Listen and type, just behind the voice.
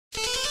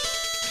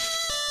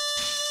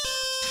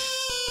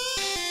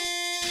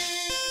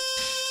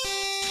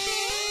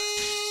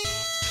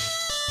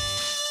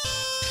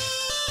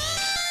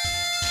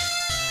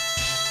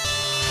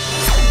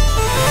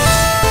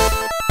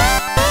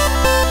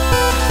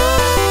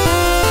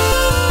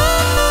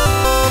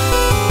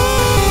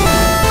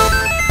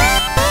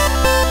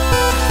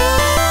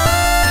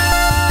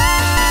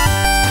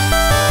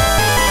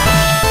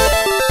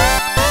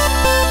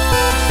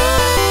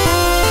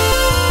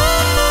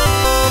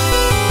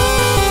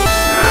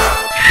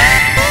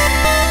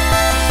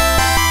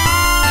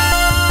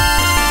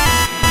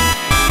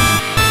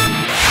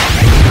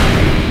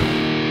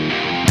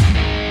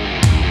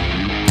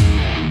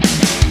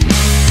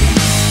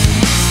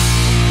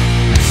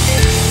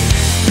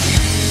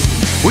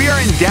are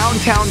in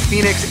downtown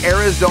Phoenix,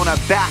 Arizona,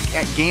 back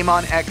at Game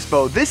On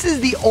Expo. This is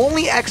the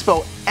only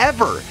expo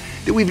ever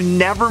that we've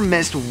never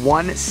missed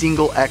one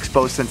single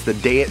expo since the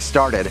day it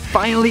started.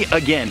 Finally,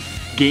 again,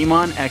 Game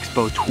On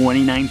Expo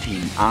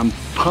 2019. I'm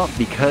pumped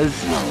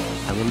because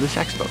I love this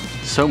expo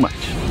so much.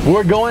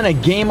 We're going to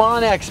Game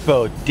On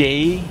Expo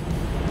day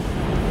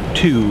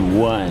 2,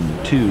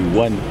 1, 2,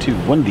 1, 2,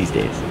 one of these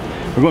days.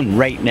 We're going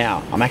right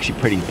now. I'm actually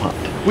pretty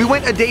pumped. We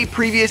went a day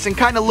previous and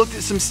kind of looked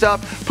at some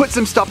stuff, put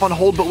some stuff on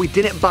hold, but we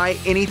didn't buy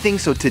anything.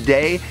 So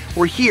today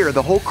we're here,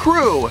 the whole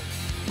crew,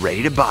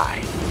 ready to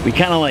buy. We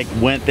kind of like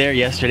went there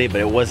yesterday,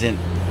 but we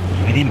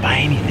didn't buy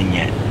anything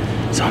yet.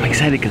 So I'm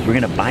excited because we're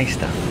gonna buy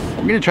stuff.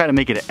 We're gonna try to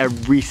make it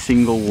every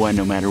single one,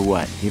 no matter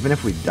what. Even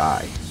if we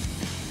die.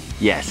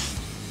 Yes.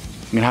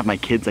 I'm gonna have my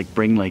kids like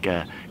bring like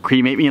a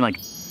cremate me and like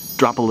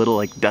drop a little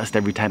like dust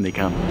every time they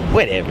come.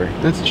 Whatever.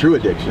 That's true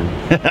addiction.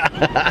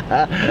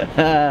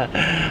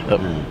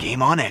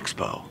 Game On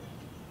Expo.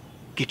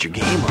 Get your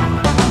game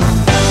on.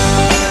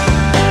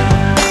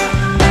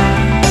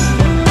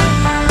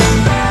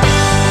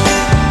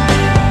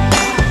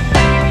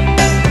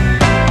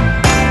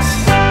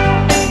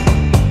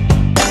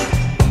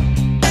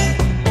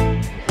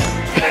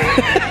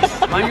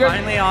 Am I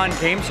finally on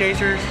Game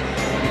Chasers?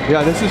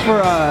 Yeah, this is for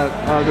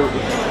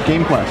the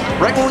Game Quest.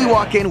 Right when we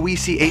walk in, we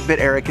see 8-Bit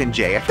Eric and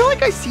Jay. I feel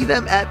like I see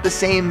them at the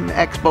same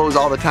expos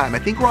all the time. I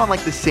think we're on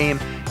like the same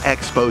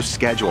expo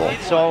schedule.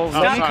 So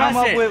let me come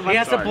up with. He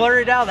has to blur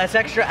it out. That's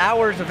extra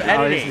hours of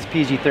editing. This is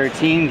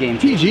PG-13 game.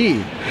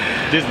 PG.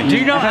 Disney. Do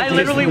you know? I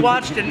literally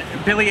watched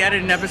Billy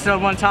edit an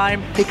episode one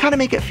time. They kind of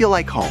make it feel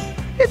like home.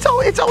 It's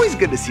always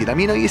good to see them.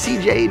 You know, you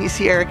see Jay and you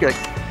see Eric, you're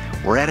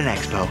like, we're at an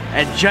expo.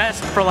 And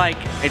just for like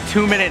a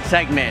 2-minute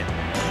segment,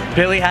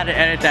 Billy had to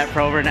edit that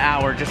for over an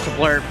hour just to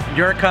blur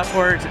your cuss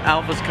words,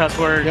 Alpha's cuss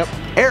words. Yep.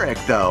 Eric,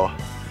 though,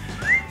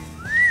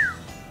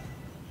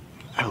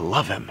 I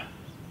love him.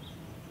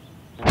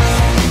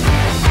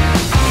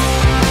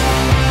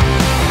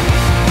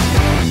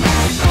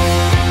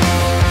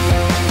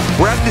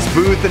 We're at this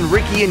booth and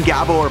Ricky and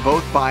Gabbo are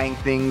both buying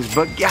things,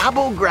 but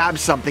Gabbo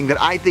grabs something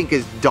that I think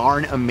is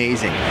darn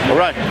amazing. All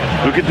right,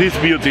 look at this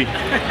beauty.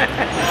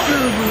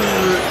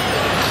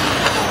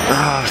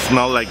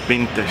 Smell like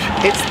vintage.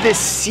 It's this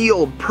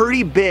sealed,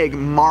 pretty big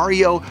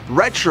Mario,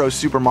 retro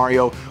Super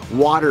Mario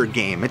water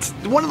game. It's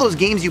one of those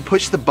games you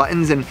push the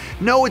buttons and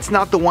no, it's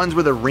not the ones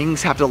where the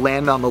rings have to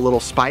land on the little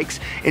spikes.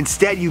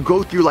 Instead, you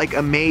go through like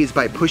a maze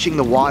by pushing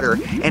the water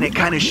and it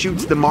kind of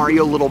shoots the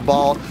Mario little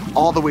ball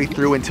all the way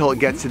through until it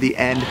gets to the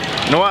end.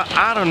 You know what?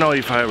 I don't know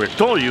if I ever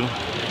told you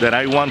that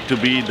I want to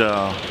be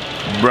the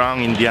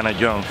brown Indiana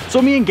Jones.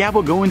 So me and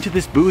Gabbo go into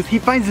this booth. He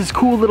finds this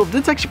cool little,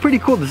 it's actually pretty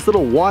cool, this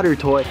little water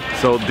toy.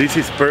 So this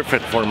is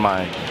perfect for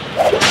my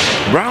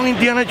brown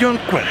Indiana Jones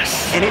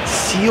quest. And it's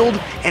sealed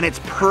and it's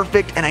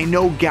perfect, and I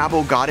know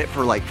Gabbo got it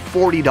for like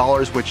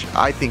 $40, which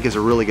I think is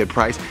a really good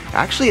price.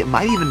 Actually, it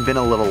might even been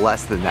a little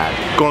less than that.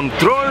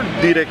 Control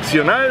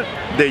direccional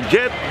de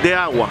jet de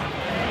agua.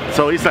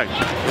 So it's like...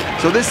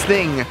 So this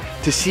thing,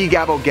 to see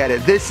Gabbo get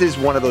it, this is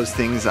one of those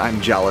things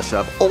I'm jealous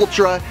of.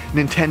 Ultra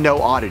Nintendo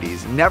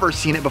oddities. Never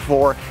seen it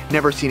before,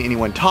 never seen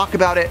anyone talk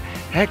about it.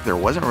 Heck, there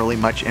wasn't really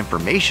much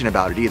information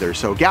about it either.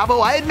 So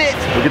Gabbo, I admit,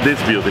 look at this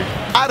beauty.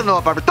 I don't know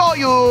if I ever told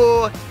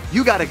you,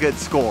 you got a good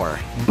score.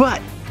 But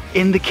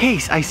in the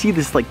case, I see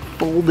this like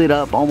folded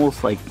up,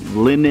 almost like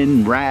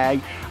linen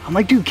rag. I'm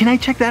like, dude, can I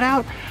check that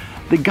out?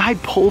 The guy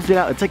pulls it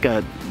out. It's like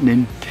a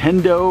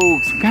Nintendo,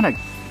 some kind of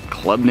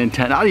Club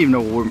Nintendo. I don't even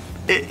know where.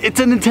 It's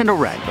a Nintendo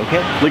rag,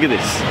 okay? Look at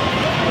this.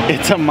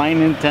 It's a My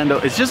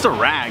Nintendo. It's just a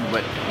rag,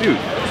 but dude,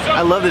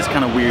 I love this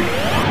kind of weird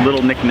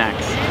little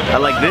knickknacks. I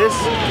like this,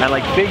 I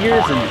like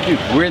figures, and dude,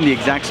 we're in the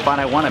exact spot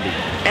I want to be.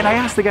 And I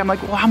asked the guy, I'm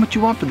like, well, how much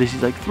you want for this?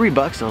 He's like,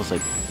 $3. I was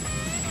like,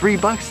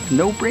 $3?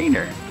 No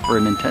brainer for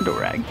a Nintendo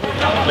rag.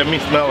 Let me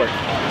smell it.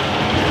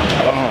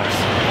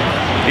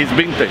 Oh, it's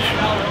vintage.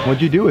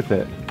 What'd you do with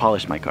it?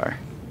 Polished my car.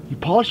 You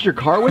polished your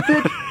car with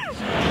it?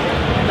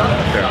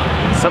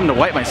 Something to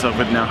wipe myself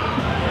with now.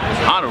 It's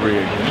hot over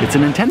here. It's a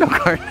Nintendo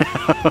car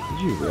now.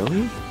 Did you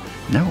really?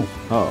 No.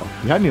 Oh,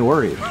 you had me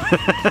worried.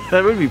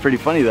 That would be pretty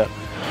funny though.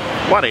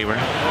 Whatever.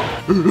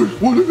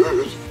 What it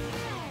is?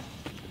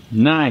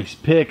 Nice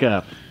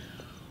pickup.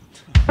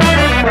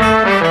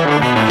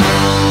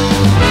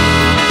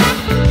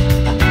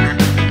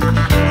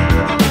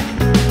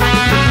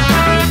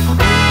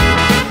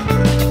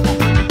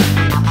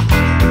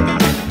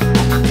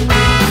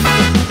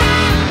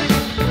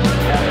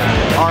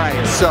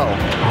 So,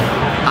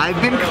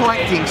 I've been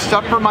collecting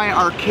stuff for my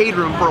arcade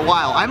room for a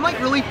while. I'm like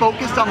really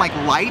focused on like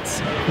lights,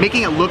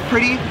 making it look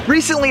pretty.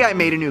 Recently I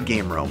made a new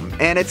game room,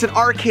 and it's an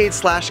arcade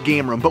 /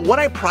 game room, but what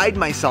I pride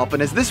myself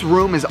in is this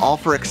room is all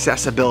for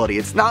accessibility.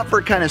 It's not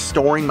for kind of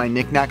storing my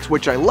knickknacks,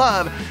 which I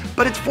love,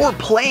 but it's for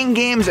playing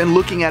games and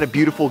looking at a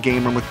beautiful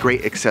game room with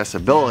great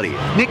accessibility.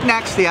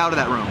 Knickknacks stay out of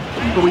that room.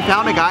 But we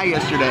found a guy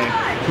yesterday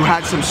who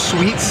had some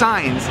sweet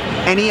signs,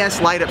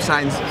 NES light up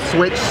signs,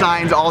 Switch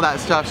signs, all that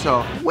stuff.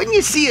 So when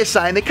you see a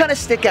sign, they kind of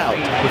stick out.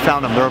 We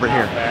found them, they're over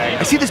here.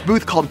 I see this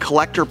booth called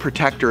Collector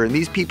Protector, and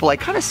these people, I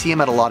kind of see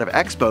them at a lot of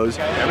expos.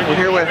 We're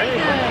here with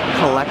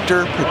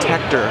Collector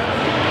Protector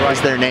is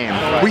their name.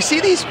 We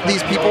see these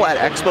people at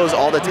expos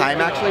all the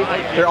time, actually.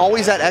 They're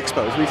always at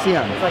expos, we see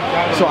them.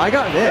 So I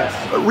got this.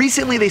 But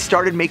recently they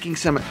started making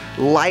some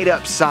light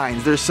up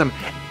signs. There's some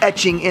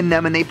etching in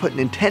them, and they put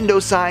Nintendo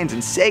signs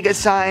and Sega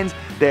signs.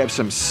 They have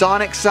some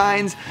Sonic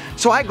signs.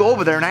 So I go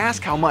over there and I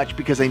ask how much,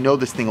 because I know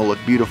this thing will look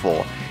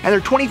beautiful. And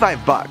they're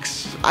 25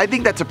 bucks. I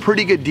think that's a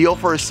pretty good deal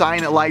for a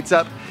sign that lights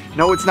up.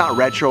 No, it's not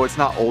retro, it's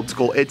not old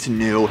school, it's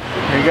new.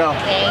 Here you go.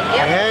 Thank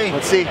you. Hey,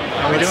 let's see.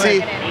 Let's see.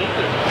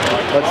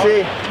 Let's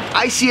see.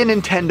 I see a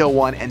Nintendo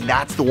one, and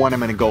that's the one I'm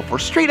gonna go for.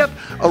 Straight up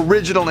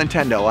original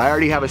Nintendo. I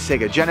already have a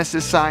Sega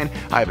Genesis sign.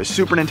 I have a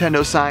Super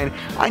Nintendo sign.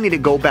 I need to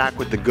go back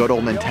with the good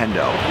old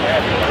Nintendo.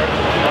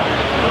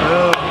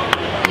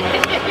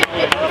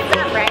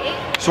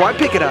 So I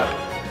pick it up,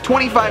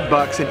 25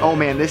 bucks, and oh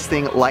man, this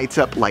thing lights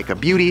up like a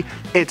beauty.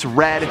 It's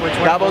red.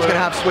 Gabbo's gonna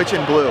have Switch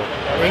and blue.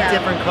 8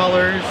 different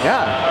colors.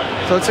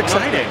 Yeah, so it's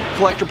exciting.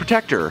 Collector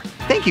Protector.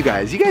 Thank you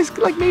guys. You guys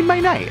like made my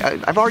night.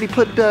 I've already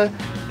put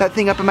that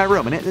thing up in my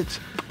room, and it's.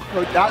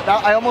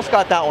 I almost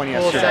got that one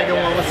yesterday. Little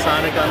Sega one with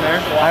Sonic on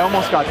there. I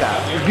almost got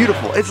that. It's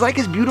beautiful. It's like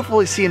as beautiful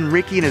as seeing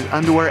Ricky in his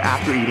underwear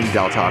after eating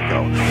Del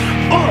Taco.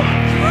 Oh!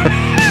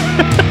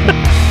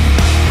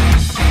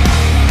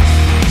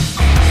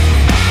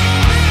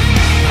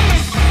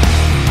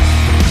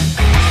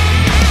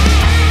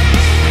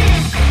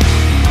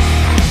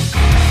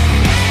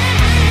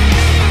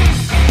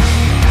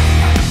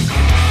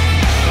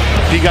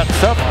 He got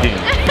something.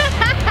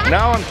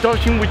 Now I'm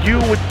touching with you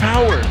with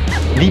power.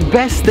 The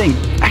best thing,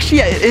 actually,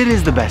 yeah, it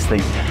is the best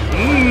thing.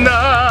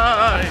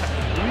 Nice!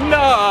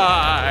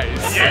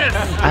 Nice! Yes!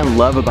 I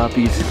love about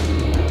these,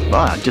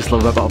 well, I just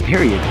love about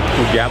period.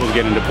 Gabbo's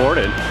getting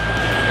deported.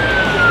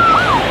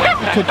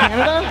 To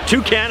Canada?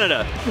 To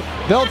Canada.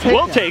 They'll take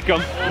We'll them. take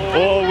them.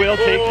 Oh, we'll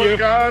take you.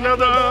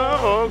 Canada!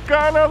 Oh,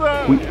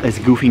 Canada! It's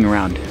goofing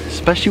around,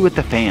 especially with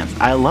the fans.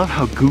 I love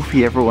how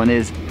goofy everyone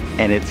is,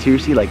 and it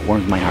seriously like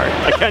warms my heart.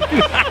 I can't do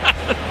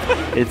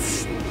that.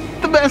 It's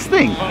the best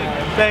thing.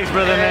 Thanks,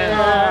 brother, man.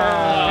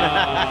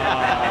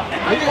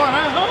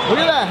 Look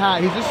at that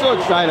hat. He's just so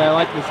excited. I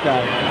like this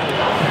guy.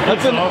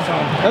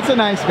 That's a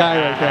nice guy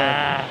right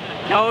there.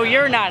 No,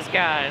 you're nice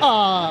guys.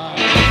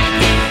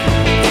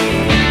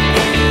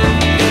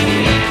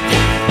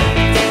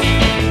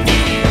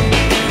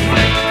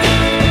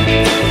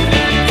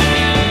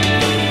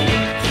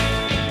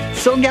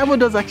 So Gabbo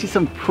does actually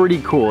some pretty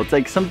cool. It's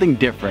like something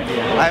different.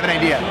 I have an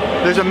idea.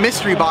 There's a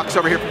mystery box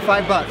over here for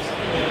 5 bucks.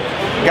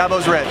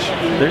 Gabbo's rich.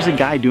 There's a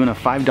guy doing a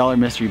 $5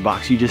 mystery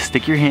box. You just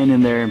stick your hand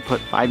in there and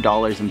put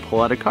 $5 and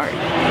pull out a card.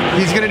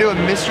 He's gonna do a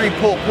mystery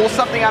pull. Pull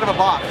something out of a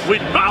box.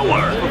 With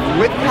power!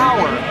 With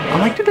power. I'm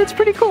like, dude, that's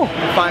pretty cool.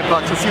 5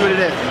 bucks. Let's see what it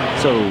is.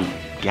 So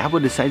Gabbo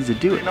decides to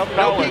do it. No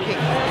peeking.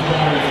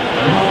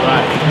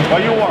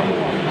 What you want?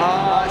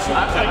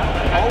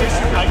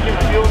 I can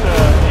feel the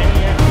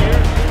NES here.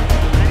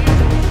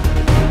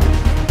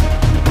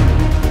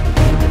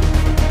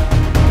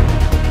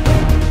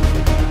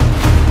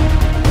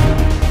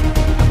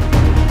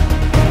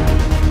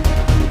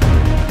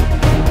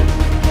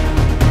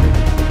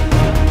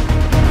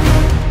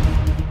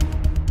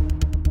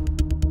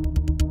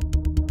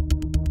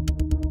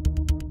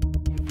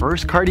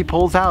 First card he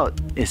pulls out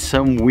is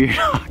some weird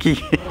hockey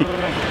game.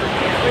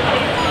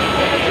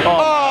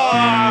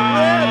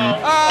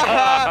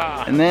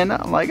 And then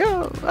I'm like,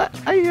 oh,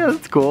 yeah,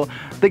 that's cool.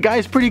 The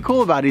guy's pretty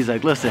cool about it. He's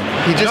like, listen.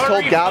 He just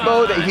told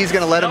Gabbo that he's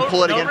gonna let him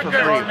pull it again for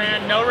free.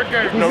 Man, no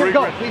regret. He's gonna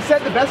go. He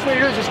said the best way to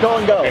do it is just go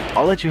and go.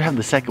 I'll let you have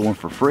the second one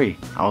for free.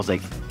 I was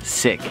like,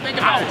 sick. Think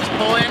about it. Just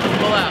pull in,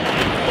 pull out.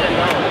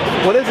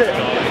 What is it?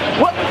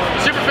 What?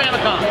 Super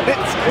Famicom.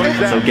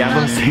 So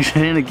Gabbo sticks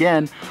it in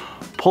again,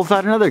 pulls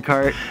out another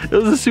card. It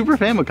was a Super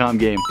Famicom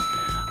game.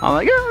 I'm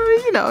like,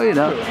 oh, you know.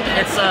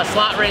 It's a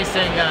slot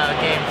racing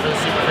game for the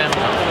Super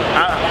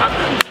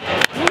Famicom.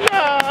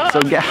 So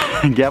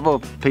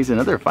Gabbo pays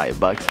another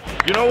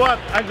 $5. You know what?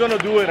 I'm gonna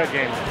do it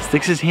again.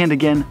 Sticks his hand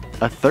again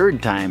a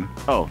third time.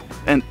 Oh,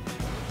 and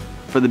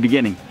for the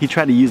beginning, he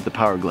tried to use the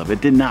power glove. It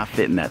did not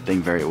fit in that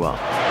thing very well.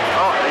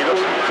 Oh no,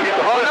 his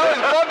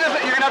glove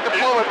doesn't. You're gonna have to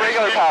pull with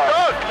regular power.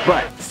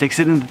 But sticks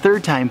it in the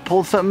third time,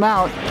 pulls something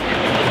out.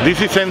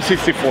 This is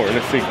N64.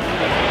 Let's see.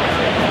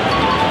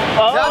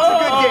 That's a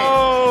good game.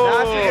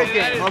 That's a good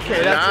game.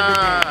 Okay, that's a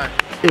good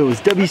game. It was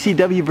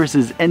WCW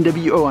versus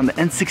NWO on the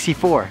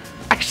N64.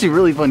 Actually,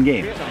 really fun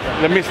game.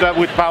 Let me start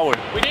with power.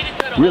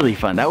 Really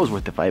fun. That was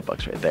worth the $5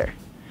 right there.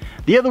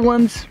 The other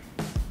ones,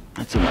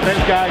 not so much.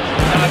 Thanks, guys.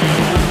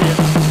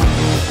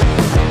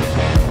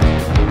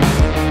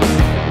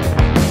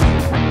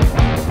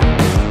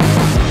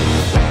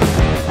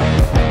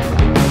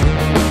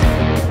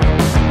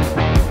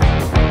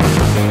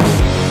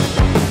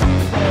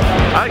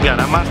 I got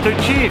a Master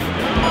Chief.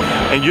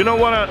 And you know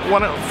what?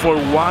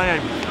 Why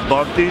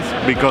bought these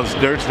because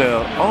there's the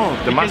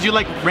Because you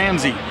like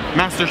Ramsay,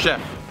 Master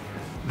Chef.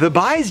 The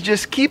buys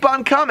just keep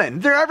on coming.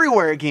 They're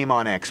everywhere at Game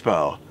On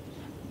Expo.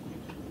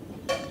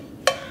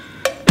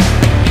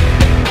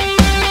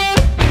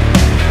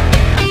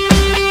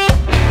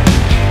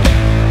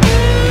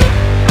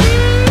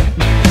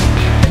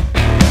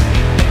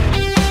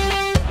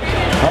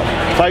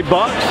 $5?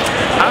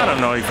 I don't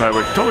know if I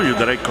ever told you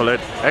that I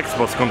collect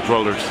Xbox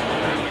controllers.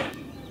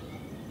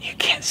 You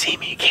can't see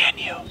me, can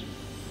you?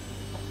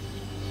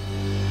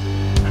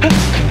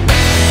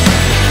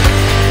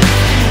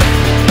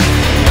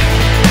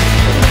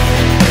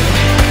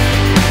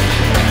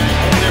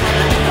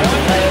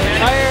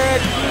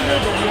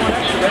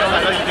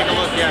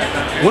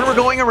 When we're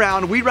going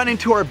around, we run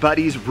into our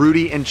buddies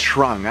Rudy and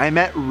Trung. I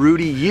met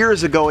Rudy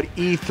years ago at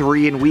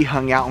E3 and we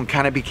hung out and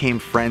kind of became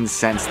friends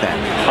since then.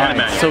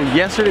 Alright, so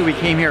yesterday we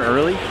came here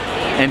early,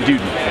 and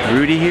dude,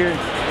 Rudy here,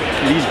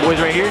 these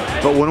boys right here.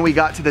 But when we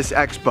got to this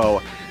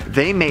expo,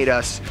 they made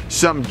us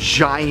some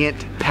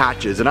giant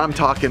patches, and I'm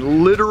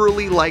talking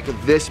literally like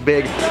this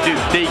big. Dude,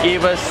 they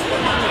gave us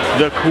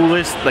the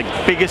coolest, like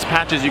biggest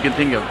patches you can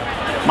think of.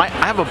 I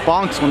have a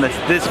Bonks one that's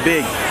this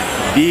big,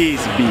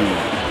 this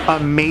big.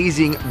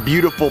 Amazing,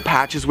 beautiful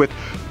patches with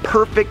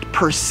perfect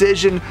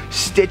precision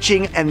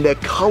stitching, and the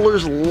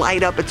colors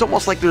light up. It's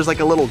almost like there's like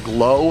a little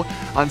glow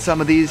on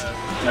some of these.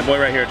 My boy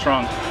right here,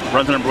 Trung,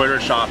 runs an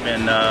embroidery shop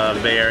in the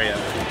Bay Area.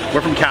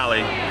 We're from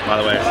Cali,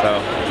 by the way, so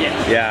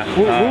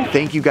yeah.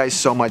 Thank you guys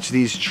so much.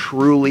 These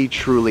truly,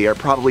 truly are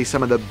probably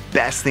some of the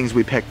best things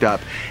we picked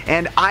up.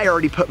 And I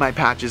already put my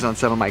patches on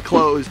some of my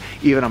clothes,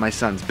 even on my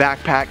son's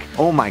backpack.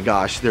 Oh my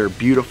gosh, they're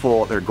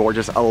beautiful, they're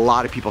gorgeous. A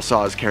lot of people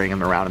saw us carrying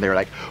them around and they were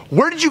like,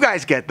 where did you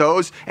guys get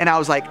those? And I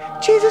was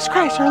like, Jesus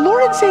Christ, our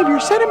Lord and Savior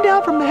sent him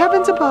down from the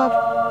heavens above.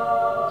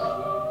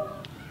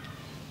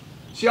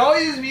 She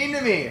always is mean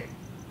to me.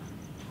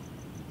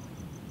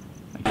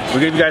 We'll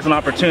give you guys an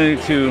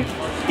opportunity to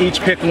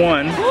each pick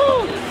one.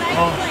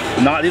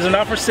 These are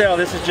not for sale.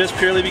 This is just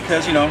purely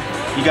because, you know,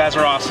 you guys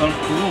are awesome.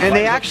 And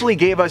they actually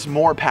gave us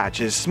more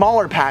patches,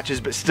 smaller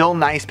patches, but still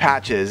nice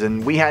patches.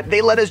 And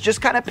they let us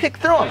just kind of pick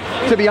through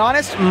them. To be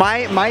honest,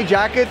 my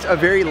jacket's a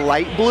very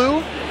light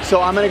blue.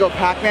 So I'm gonna go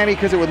Pac-Man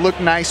because it would look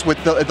nice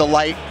with the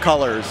light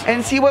colors.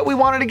 And see what we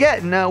wanted to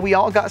get. And we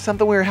all got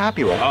something we were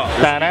happy with.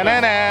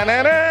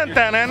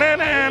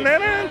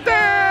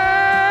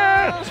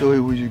 So it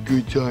was a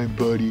good time,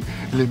 buddy.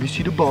 Let me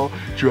see the ball.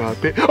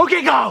 Drop it.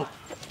 Okay, go!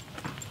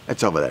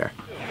 It's over there.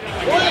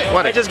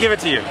 What? I just give it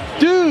to you.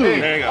 Dude! Hey,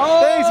 there you go.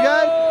 Oh, thanks,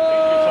 guys.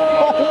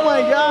 Oh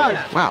my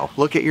God. Wow,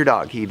 look at your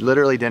dog. He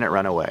literally didn't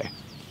run away.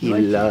 He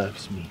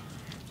loves me.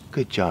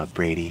 Good job,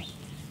 Brady.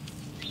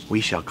 We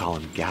shall call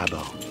him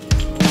Gabbo.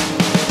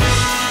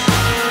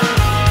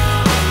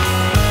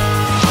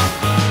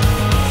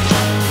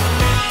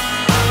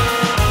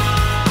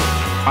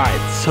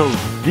 Alright, so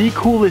the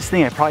coolest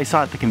thing I probably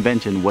saw at the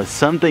convention was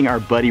something our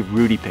buddy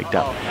Rudy picked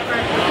up.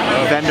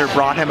 The vendor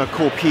brought him a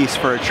cool piece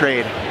for a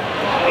trade.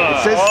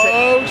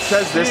 It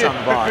says this on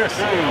the box.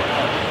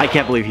 I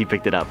can't believe he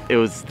picked it up. It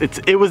was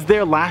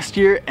there last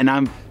year, and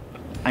I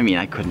mean,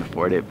 I couldn't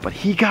afford it, but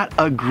he got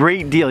a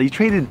great deal. He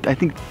traded, I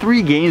think,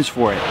 3 games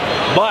for it.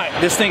 But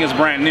this thing is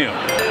brand new.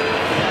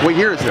 What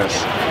year is this?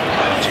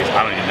 Jeez,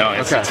 I don't even know.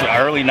 It's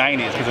early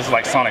 90s because this is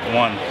like Sonic 1.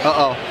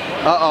 Uh-oh.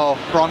 Uh-oh.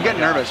 Bro, I'm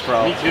getting nervous,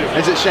 bro. Me too.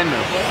 Is it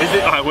Shenmue? Is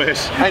it? I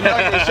wish. I know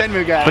you're a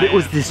Shenmue guy. But it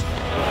was this.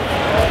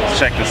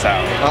 Check this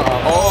out.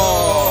 Uh-oh.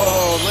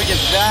 Oh, look at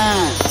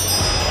that.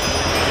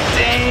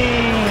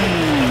 Dang.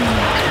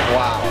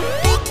 Wow.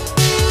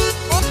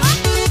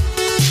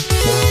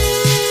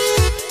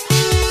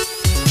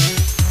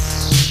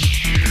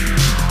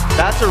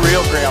 That's a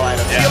real Grail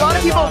item. Yeah. See, a lot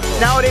of people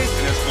nowadays,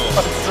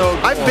 So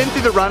I've been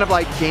through the run of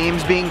like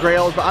games being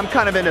Grails, but I'm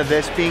kind of into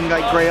this being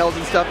like Grails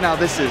and stuff. Now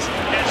this is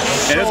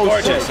it is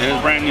gorgeous. It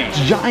is brand new.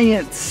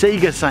 Giant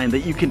Sega sign that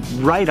you can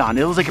write on.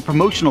 It was like a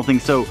promotional thing.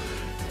 So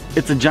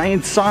it's a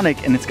giant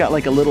Sonic, and it's got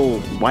like a little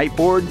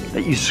whiteboard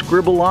that you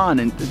scribble on,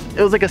 and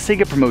it was like a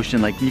Sega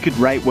promotion. Like you could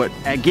write what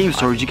at game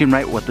stores you can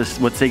write what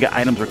Sega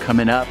items are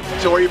coming up.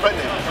 So where are you putting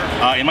it?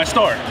 In my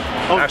store.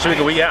 Oh.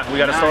 Actually, we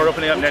got a store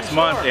opening up next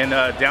month in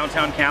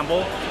downtown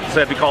Campbell. So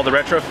it'd be called the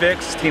Retro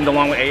Fix, teamed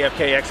along with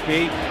AFK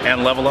XP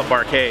and Level Up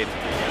Arcade.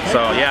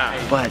 So yeah.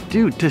 But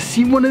dude, to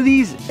see one of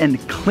these and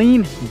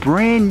clean,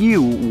 brand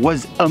new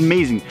was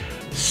amazing.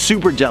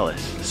 Super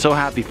jealous. So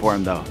happy for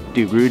him though.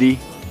 Dude, Rudy,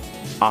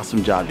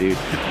 awesome job, dude.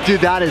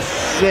 Dude, that is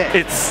sick.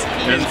 It's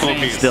a cool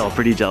piece. Still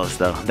pretty jealous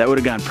though. That would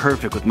have gone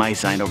perfect with my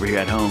sign over here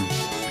at home.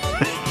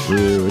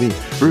 Rudy,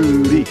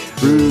 Rudy,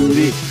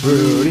 Rudy,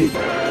 Rudy.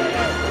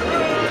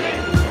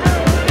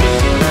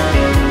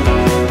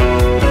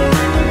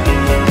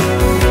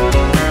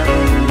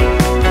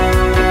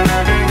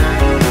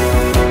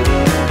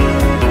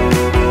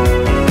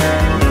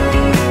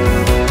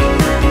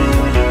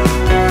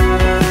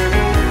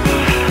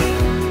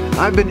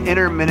 I've been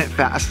intermittent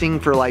fasting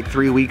for like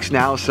 3 weeks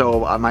now,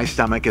 so my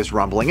stomach is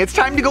rumbling. It's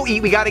time to go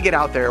eat. We got to get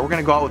out there. We're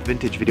gonna go out with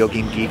Vintage Video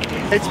Game Geek.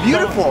 It's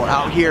beautiful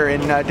out here in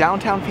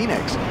downtown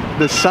Phoenix.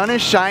 The sun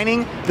is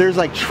shining. There's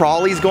like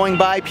trolleys going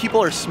by.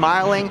 People are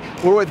smiling.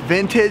 We're with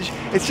Vintage.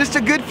 It's just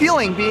a good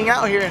feeling being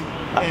out here in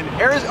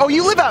Arizona. Oh,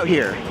 you live out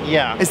here?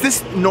 Yeah. Is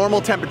this normal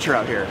temperature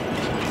out here?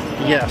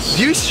 Yes.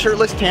 Do you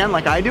shirtless tan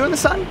like I do in the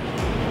sun?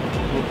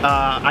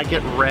 I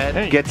get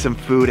red. Get some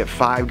food at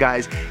Five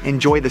Guys,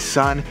 enjoy the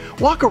sun,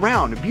 walk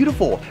around,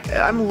 beautiful.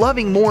 I'm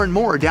loving more and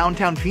more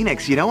downtown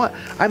Phoenix. You know what?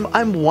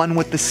 I'm one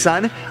with the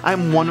sun,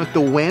 I'm one with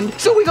the wind.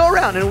 So we go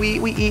around and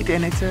we eat,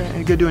 and it's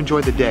good to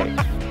enjoy the day.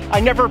 I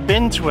never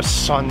been to a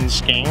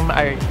Suns game.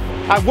 I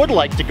would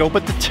like to go,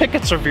 but the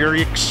tickets are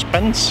very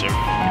expensive.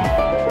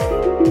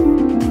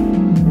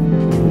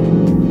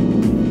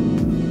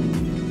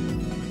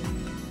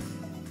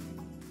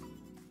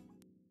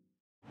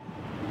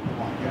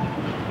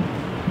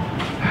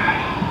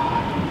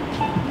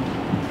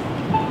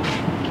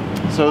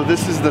 So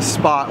this is the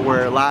spot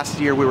where last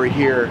year we were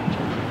here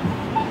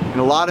and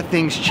a lot of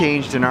things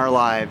changed in our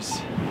lives.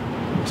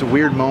 It's a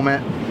weird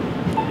moment.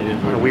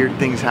 A lot of weird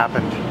things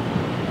happened.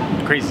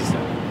 Crazy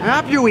stuff.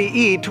 After we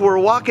eat, we're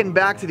walking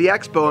back to the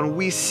expo and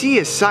we see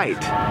a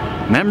sight.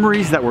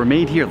 Memories that were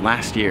made here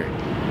last year.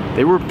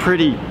 They were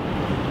pretty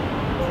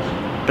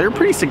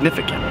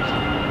significant.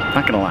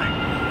 Not gonna lie.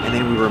 And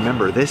then we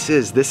remember this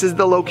is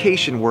the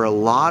location where a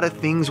lot of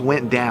things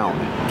went down.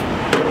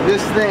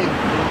 This thing.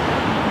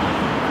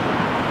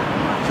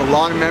 It's a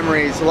lot of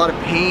memories, a lot of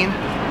pain,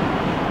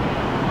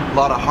 a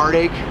lot of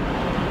heartache,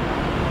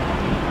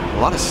 a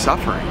lot of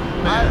suffering.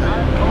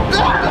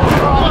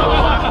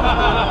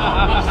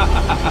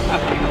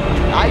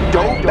 I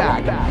dove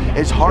back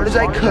as hard as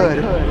I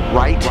could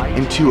right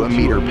into a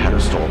meter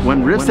pedestal.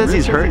 When Riff says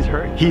he's hurt,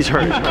 he's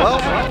hurt.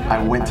 Well,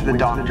 I went to the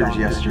doctors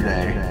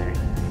yesterday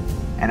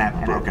and I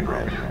have a broken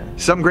rib.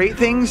 Some great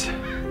things,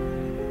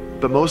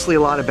 but mostly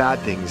a lot of bad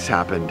things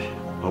happened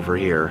over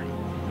here.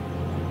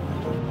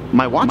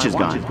 My watch is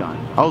gone.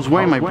 I was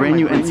wearing my brand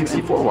new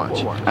N64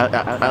 watch.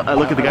 I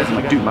look at the guys and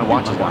I'm like, dude, my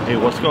watch is gone. Hey,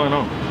 what's going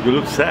on? You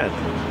look sad.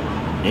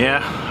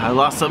 Yeah, I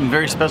lost something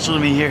very special to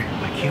me here.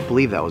 I can't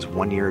believe that was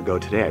 1 year ago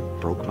today. I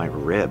broke my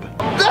rib.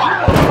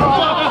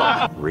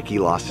 Ricky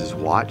lost his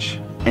watch.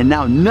 And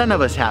now none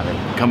of us have it.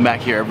 Come back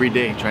here every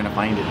day trying to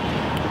find it.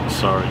 I'm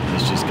sorry,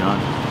 it's just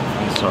gone.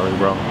 I'm sorry,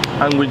 bro.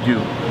 I'm with you.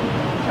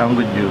 I'm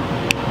with you.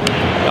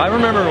 I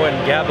remember when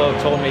Gabbo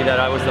told me that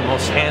I was the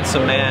most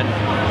handsome man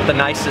with the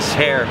nicest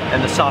hair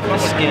and the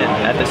softest skin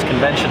at this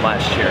convention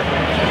last year.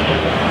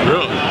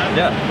 Really?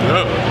 Yeah.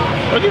 No.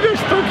 What are you guys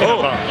talking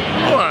about?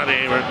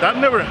 Whatever. That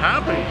never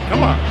happened.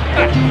 Come on.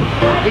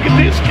 Look at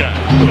this guy.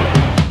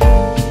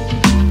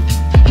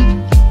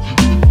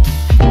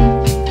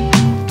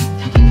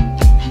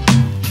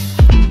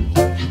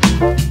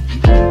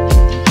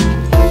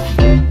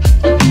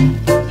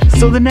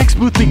 So the next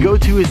booth we go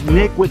to is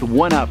Nick with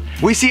 1UP.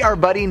 We see our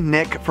buddy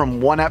Nick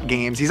from 1UP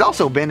Games. He's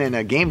also been in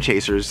a Game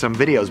Chasers, some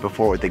videos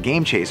before with the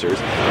Game Chasers.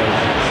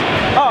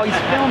 Oh, he's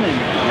filming.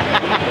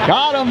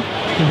 Got him.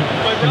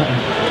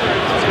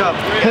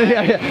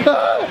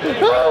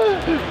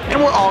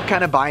 And we're all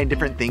kind of buying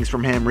different things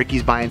from him.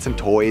 Ricky's buying some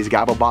toys.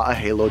 Gabbo bought a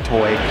Halo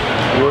toy.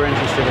 We're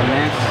interested in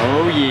this.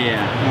 Oh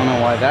yeah. I don't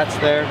know why that's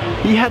there.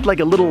 He had like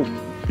a little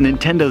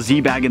Nintendo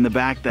Z bag in the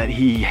back that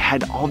he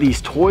had all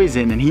these toys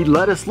in, and he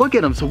let us look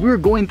at them, so we were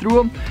going through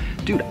them.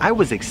 Dude, I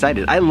was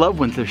excited. I love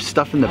when there's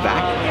stuff in the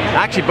back.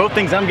 Actually, both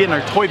things I'm getting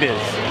are Toy Biz.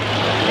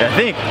 Yeah,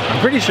 I'm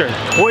pretty sure.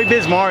 Toy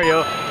Biz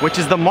Mario, which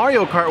is the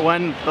Mario Kart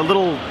one, the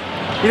little,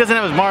 he doesn't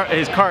have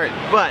his cart,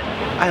 but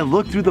I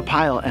look through the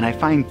pile and I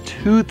find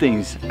two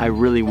things I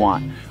really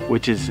want,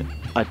 which is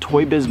a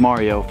Toy Biz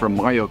Mario from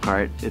Mario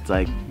Kart. It's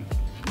like,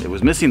 it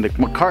was missing the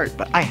cart,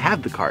 but I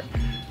have the cart.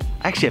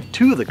 I actually have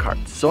two of the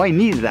carts, so I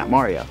needed that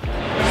Mario.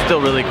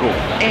 Still really cool.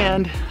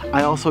 And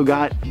I also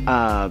got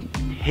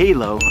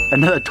Halo,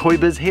 another Toy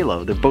Biz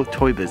Halo. They're both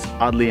Toy Biz,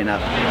 oddly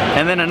enough.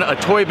 And then a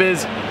Toy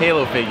Biz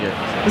Halo figure.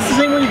 This is the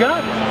same one you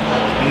got?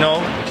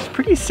 No. It's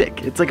pretty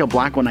sick. It's like a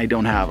black one I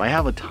don't have. I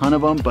have a ton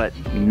of them, but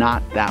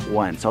not that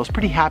one. So I was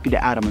pretty happy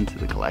to add them into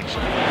the collection.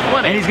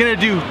 And he's gonna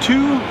do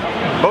two,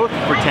 both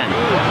for 10,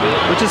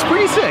 which is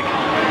pretty sick.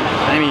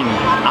 I mean,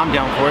 I'm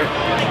down for it.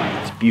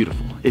 It's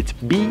beautiful. It's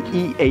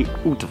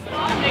beautiful.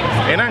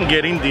 And I'm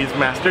getting this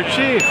Master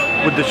Chief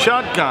with the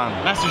shotgun.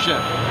 Master Chef.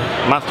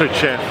 Master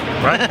Chef,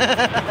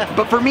 right?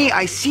 But for me,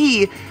 I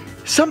see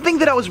something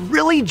that I was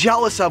really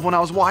jealous of when I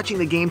was watching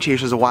the Game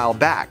Chasers a while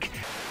back.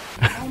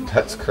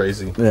 That's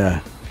crazy.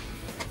 Yeah.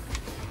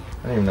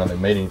 I didn't even know they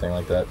made anything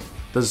like that.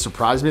 Does it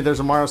surprise me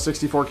there's a Mario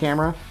 64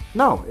 camera?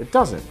 No, it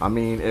doesn't. I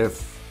mean,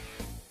 if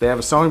they have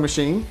a sewing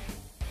machine,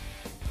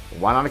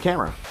 why not a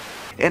camera?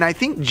 and I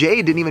think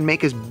Jay didn't even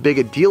make as big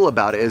a deal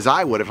about it as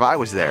I would if I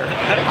was there.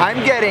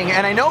 I'm getting,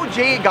 and I know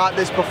Jay got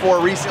this before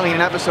recently in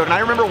an episode, and I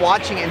remember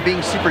watching it and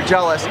being super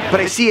jealous, but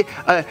I see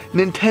a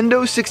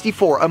Nintendo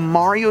 64, a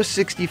Mario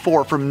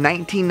 64 from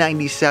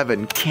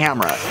 1997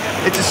 camera.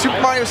 It's a Super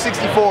Mario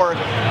 64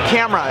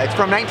 camera. It's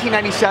from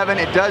 1997.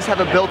 It does have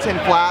a built-in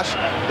flash.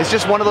 It's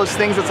just one of those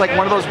things that's like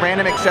one of those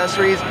random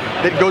accessories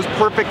that goes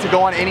perfect to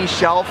go on any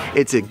shelf.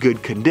 It's in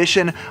good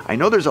condition. I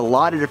know there's a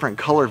lot of different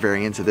color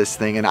variants of this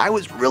thing, and I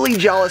was really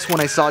jealous when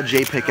I saw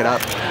Jay pick it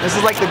up. This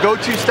is like the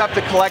go-to stuff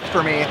to collect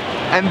for me,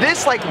 and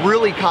this like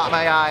really caught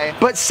my eye.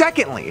 But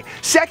secondly,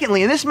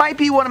 and this might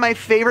be one of my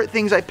favorite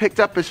things I picked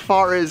up as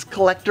far as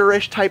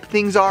collector-ish type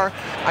things are,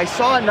 I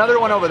saw another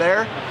one over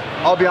there.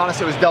 I'll be honest,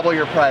 it was double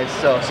your price,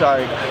 so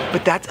sorry.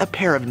 But that's a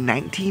pair of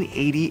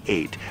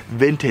 1988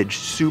 vintage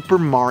Super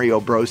Mario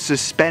Bros.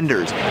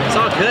 Suspenders. It's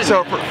all good.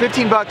 So for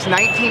 15 bucks,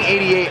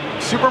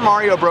 1988 Super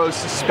Mario Bros.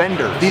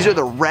 Suspenders. These are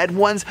the red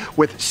ones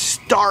with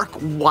stark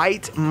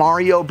white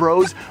Mario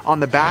Bros. On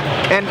the back.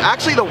 And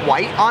actually the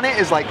white on it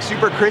is like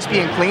super crispy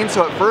and clean,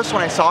 so at first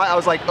when I saw it, I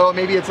was like, oh,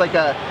 maybe it's like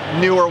a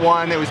newer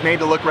one that was made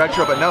to look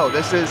retro, but no,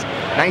 this is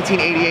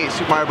 1988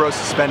 Super Mario Bros.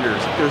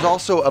 Suspenders. There's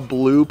also a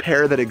blue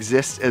pair that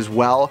exists as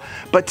well.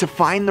 But to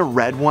find the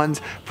red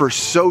ones for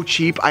so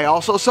cheap, I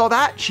also saw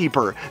that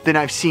cheaper than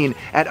I've seen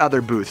at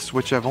other booths,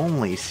 which I've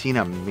only seen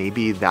them,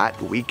 maybe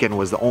that weekend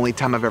was the only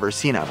time I've ever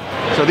seen them.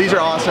 So these are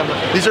awesome.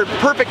 These are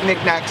perfect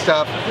knick-knack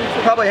stuff.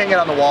 Probably hang it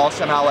on the wall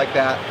somehow like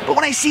that. But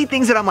when I see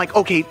things that I'm like,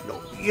 okay,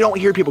 you don't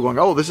hear people going,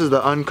 oh, this is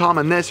the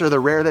uncommon this or the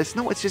rare this.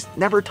 No, it's just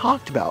never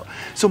talked about.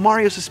 So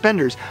Mario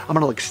Suspenders, I'm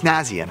gonna look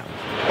snazzy in them.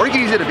 Or you can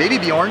use it a Baby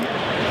Bjorn,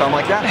 something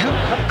like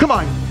that. Come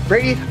on,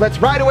 Brady, let's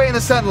ride away in the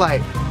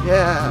sunlight.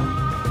 Yeah.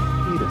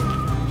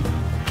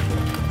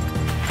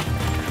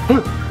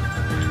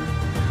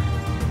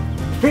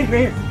 Right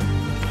here.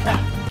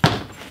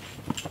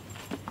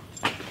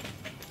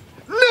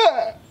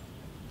 No!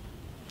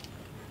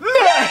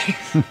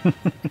 Nice!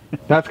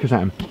 That's because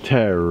I'm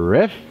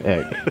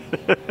terrific. Nice!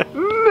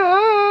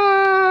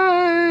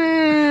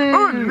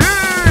 Oh, nice!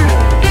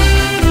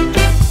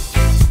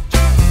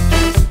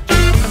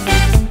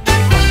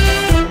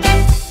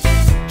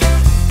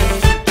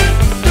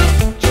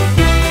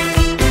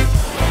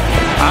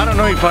 I don't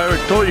know if I ever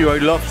told you I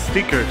love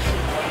stickers.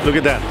 Look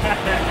at that.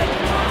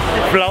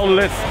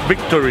 Flawless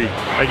victory.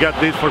 I got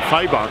this for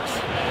 $5.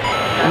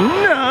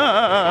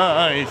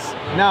 Nice.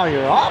 Now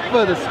you're off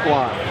of the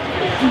squad.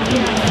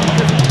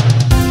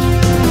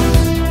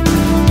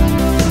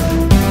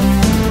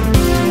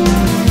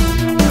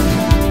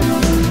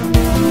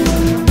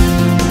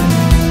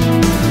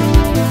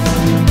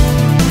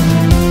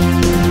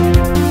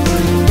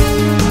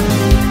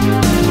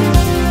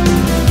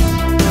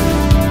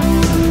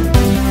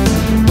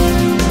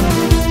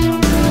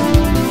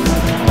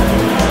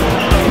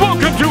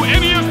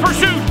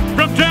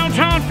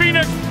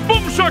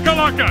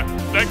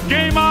 The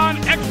Game On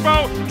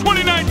Expo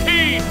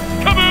 2019.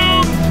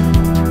 Kaboom!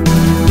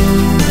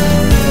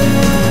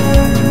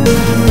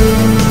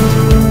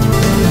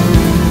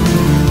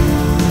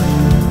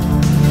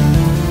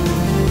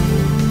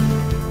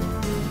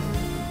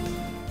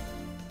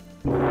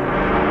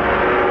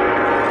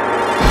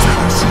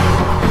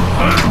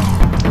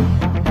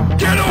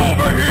 Get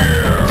over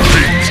here!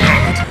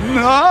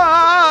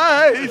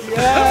 Nice!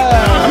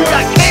 Yeah! We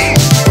got game!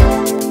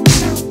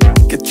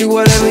 Get you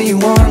whatever you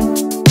want.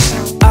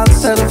 I'll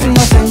settle for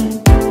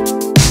nothing,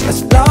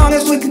 as long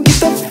as we can keep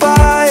the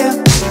fire.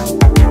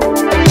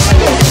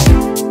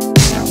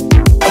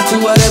 I'll do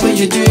whatever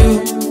you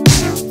do,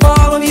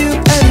 follow you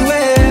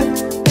anywhere.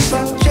 If I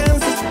have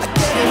chances, I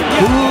get it.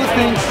 Who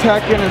thinks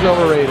Tekken is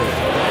overrated?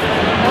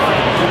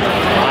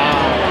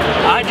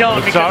 I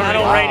don't, because I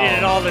don't rate it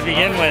at all to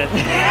begin with.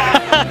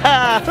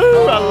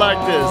 Ooh, I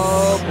like this.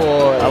 Oh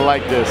boy. I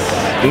like this.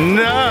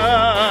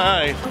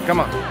 Nice. Come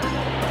on.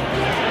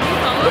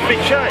 Don't be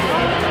shy.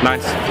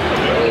 Nice.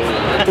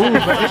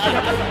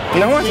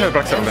 No one's heard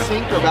Black Sabbath.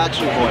 NSYNC or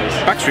Backstreet Boys?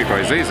 Backstreet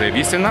Boys, easy. Have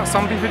you seen that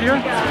zombie video?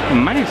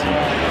 Amazing.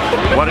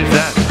 What is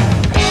that?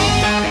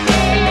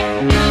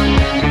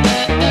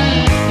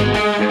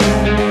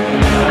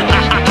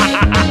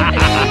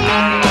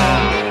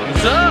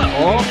 What's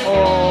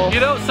up? You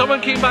know,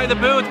 someone came by the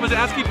booth, was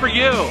asking for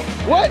you.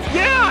 What?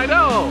 Yeah, I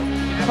know.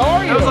 How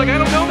are you? I was like, I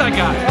don't know that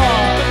guy.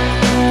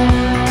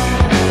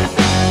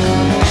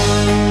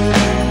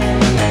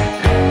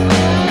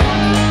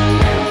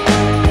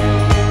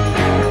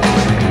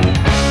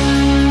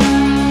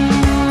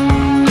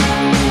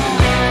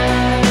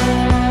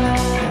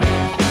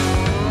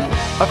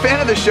 A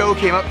fan of the show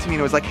came up to me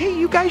and was like, hey,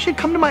 you guys should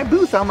come to my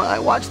booth. I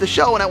watched the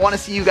show and I want to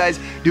see you guys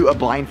do a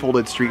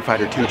blindfolded Street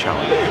Fighter 2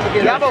 challenge.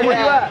 Gabo, where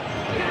you at?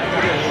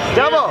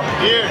 Gabo,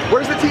 here.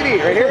 Where's the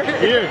TV? Right here?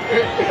 Here.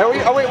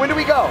 Oh wait, when do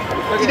we go?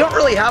 You don't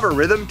really have a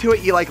rhythm to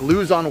it. You like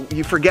lose on,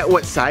 you forget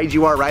what side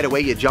you are right away.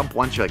 You jump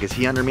once, you're like, is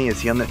he under me?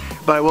 Is he on the,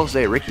 but I will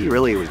say, Ricky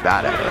really was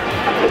bad at it.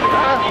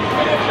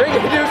 Ricky,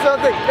 do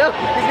something. No,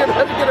 he's gonna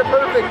have to get it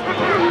perfect.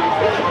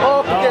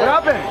 Oh, what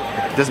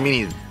happened? Doesn't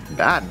mean he's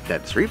bad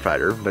at Street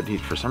Fighter, but he,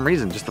 for some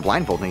reason, just the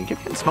blindfold thing, he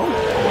kept getting smoked.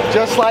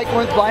 Just like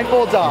when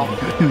blindfolds off.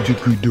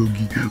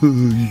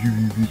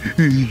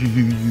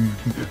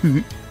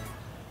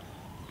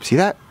 See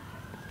that?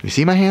 You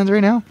see my hands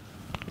right now?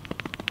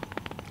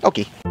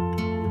 Okay.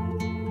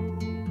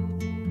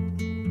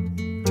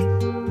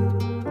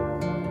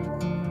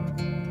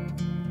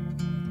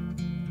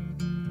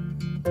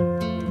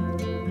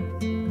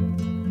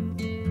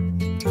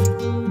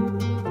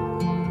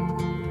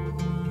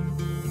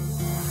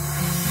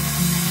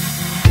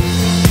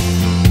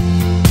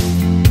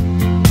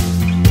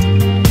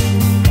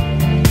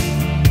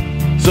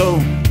 So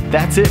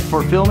that's it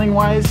for filming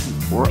wise.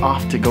 We're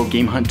off to go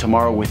game hunt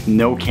tomorrow with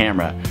no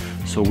camera.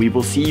 So we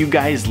will see you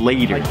guys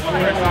later.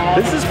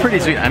 This is pretty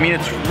sweet. I mean,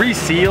 it's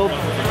resealed,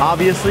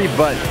 obviously,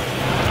 but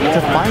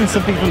to find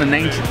something from the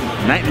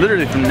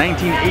literally from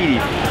 1980.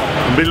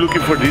 I've been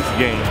looking for this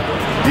game.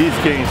 This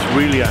game is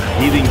really a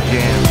hidden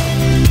gem.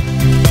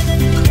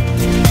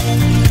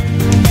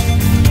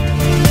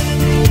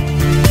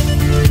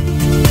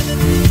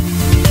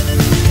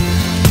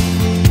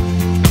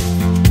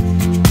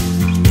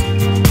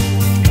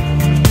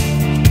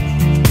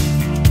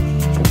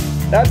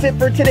 That's it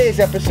for today's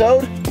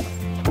episode.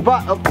 We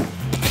bought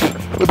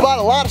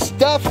a lot of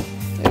stuff.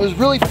 It was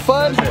really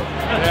fun.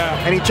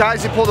 Yeah. And he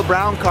tries to pull the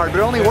brown card, but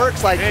it only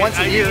works like once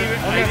a year.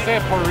 I'm gonna say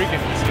a Puerto Rican.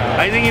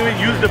 I didn't even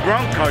use the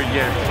brown card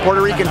yet.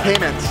 Puerto Rican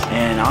payments.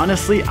 And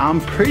honestly, I'm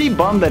pretty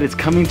bummed that it's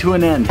coming to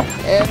an end.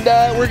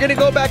 And we're gonna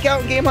go back out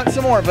and game hunt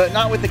some more, but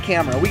not with the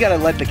camera. We gotta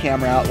let the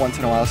camera out once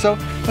in a while. So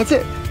that's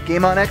it.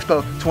 Game on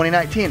Expo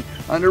 2019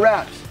 under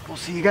wraps. We'll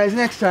see you guys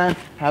next time.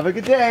 Have a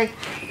good day.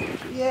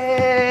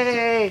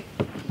 Yay!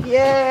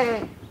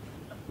 Yay!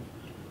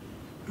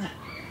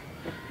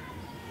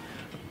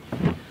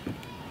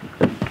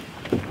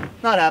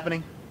 Not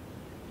happening.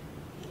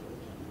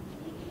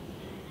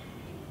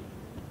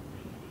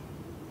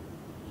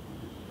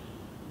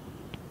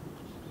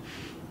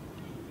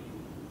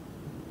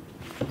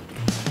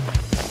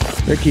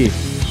 Ricky,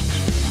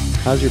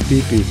 how's your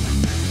pee-pee?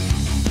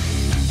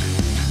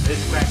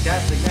 It's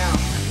fantastic now.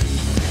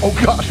 Oh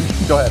gosh,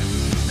 go ahead.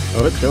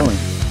 Oh, it's going.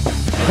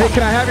 Hey,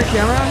 can I have your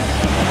camera?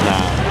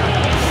 Nah.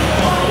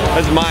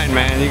 That's mine,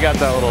 man. You got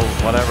that little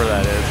whatever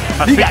that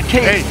is. You got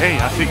cake. Hey,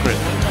 a secret.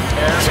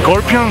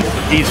 Scorpion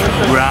is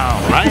brown,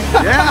 right?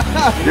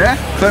 Yeah,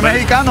 soy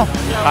mexicano.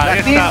 Ahí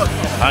está,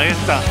 ahí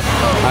está.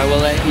 I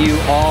will let you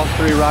all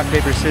three rock,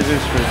 paper,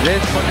 scissors for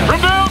this.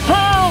 From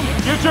downtown,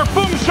 get your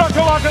boom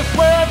shakalaka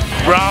square.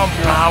 Brown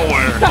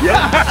power.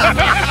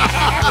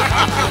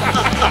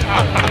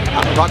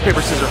 Rock,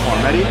 paper, scissors form.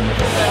 Ready?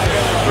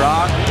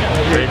 Rock,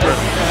 Paper,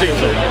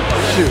 scissors,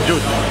 shoot.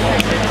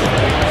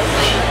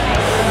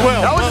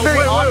 Well, That was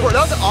very awkward.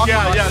 That was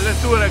awkward. Yeah,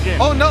 let's do it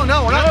again. Oh no,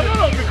 we're not.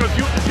 No, because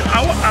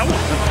I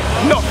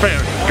not fair.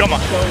 Come on.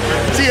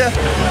 See ya.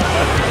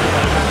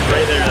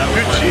 Right there,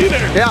 you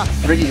cheater. Yeah,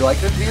 Ricky, you like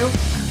this view?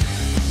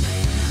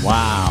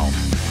 Wow.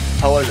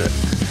 How was it?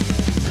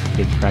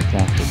 It's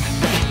fantastic.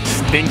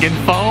 Stinking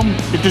foam.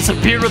 It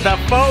disappeared with that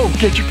foam.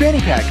 Get your fanny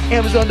pack.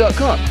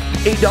 Amazon.com.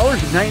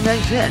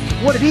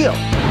 $8.99. What a deal.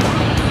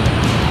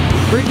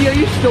 Ricky, are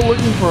you still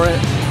looking for it?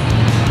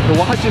 The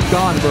watch is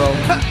gone, bro.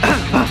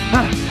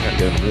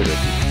 It is what it is.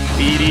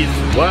 It is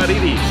what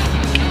it is.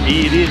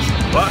 It is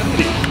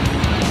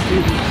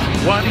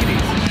what it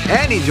is.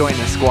 And he joined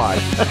the squad.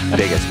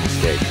 Biggest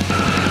mistake.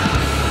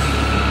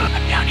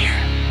 I'm down here.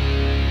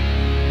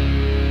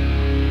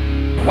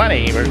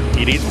 Whatever.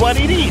 It is what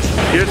it is.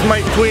 Here's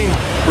my twin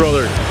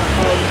brother.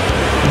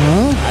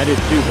 I did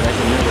too, but I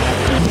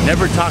can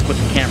never talk with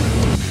the camera.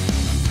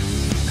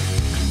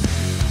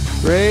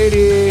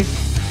 Brady.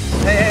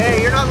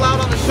 Hey, you're not allowed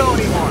on the show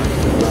anymore.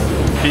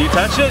 Can you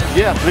touch it?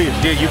 Yeah, please.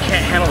 Dude, you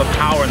can't handle the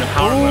power and the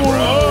power lever.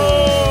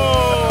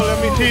 Oh, let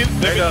me see.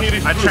 Let me see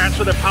this. I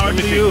transfer the power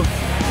to you.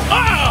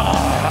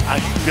 Ah, I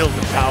feel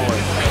the power.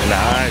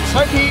 Nice.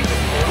 Hi, Pete.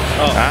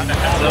 Oh, huh?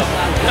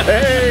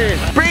 Hey,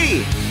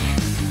 Brady.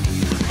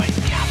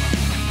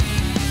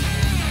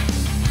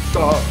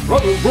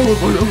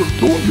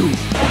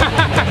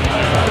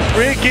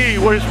 Ricky,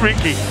 where's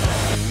Ricky?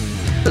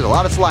 There's a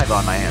lot of saliva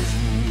on my hands.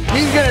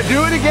 He's gonna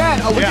do it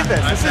again. Oh, look at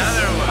this. This is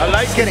I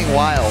like it. getting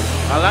wild.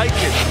 I like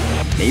it.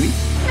 Maybe.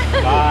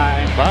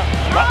 Bye.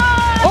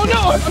 Oh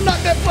no, I'm not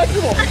that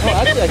flexible. Oh,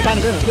 actually, I kind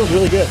of am. It feels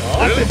really good.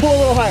 Actually, pull a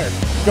little higher.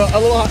 Go a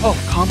little higher. Oh,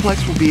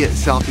 Complex will be at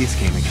Southeast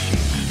Game Exchange.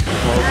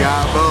 Oh,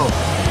 Gabo.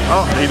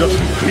 Oh, He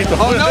doesn't.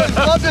 oh no, it's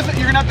not this.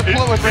 You're gonna have to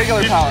pull it with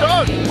regular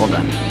power. Hold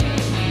on.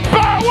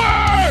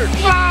 Power!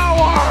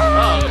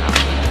 Power!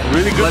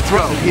 Really good. Let's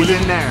go. He's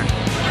in there.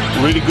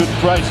 Really good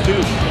price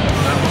too.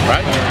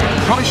 Right?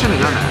 Probably shouldn't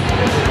have done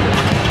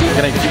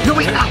that. No,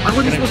 wait, I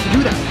wasn't supposed to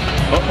do that.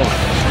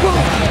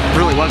 Uh-oh.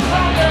 Really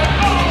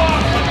wasn't.